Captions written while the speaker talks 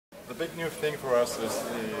big new thing for us is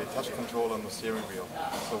the touch control on the steering wheel.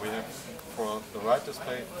 So we have for the right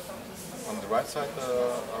display, on the right side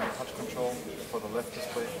touch control, for the left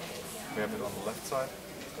display we have it on the left side,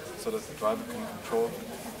 so that the driver can control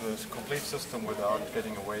the complete system without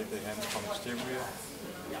getting away the hands from the steering wheel.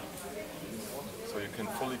 So you can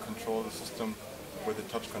fully control the system with the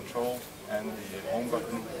touch control and the home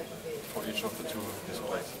button for each of the two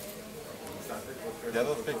displays. The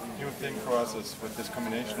other big new thing for us is with this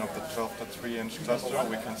combination of the 12.3-inch cluster,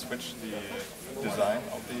 we can switch the design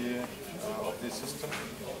of the system.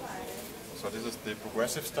 So this is the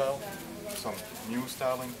progressive style, some new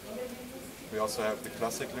styling. We also have the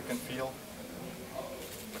classic look and feel,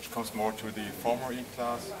 which comes more to the former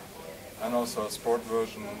E-Class, and also a sport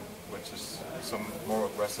version, which is some more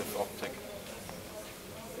aggressive optic.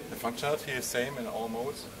 The functionality is same in all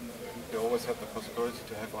modes. You always have the possibility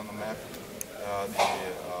to have on the map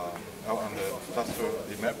on the cluster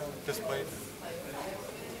the map displayed,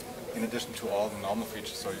 in addition to all the normal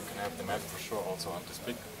features. So you can have the map for sure also on this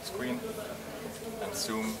big screen and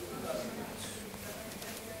zoom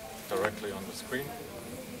directly on the screen.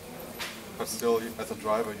 But still, as a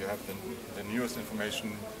driver, you have the newest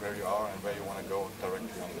information where you are and where you want to go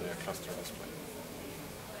directly on the cluster display.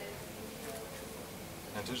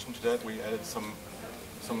 In addition to that, we added some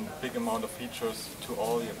big amount of features to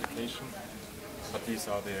all the application, but these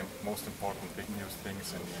are the most important big new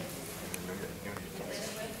things in the new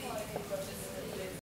E-Class.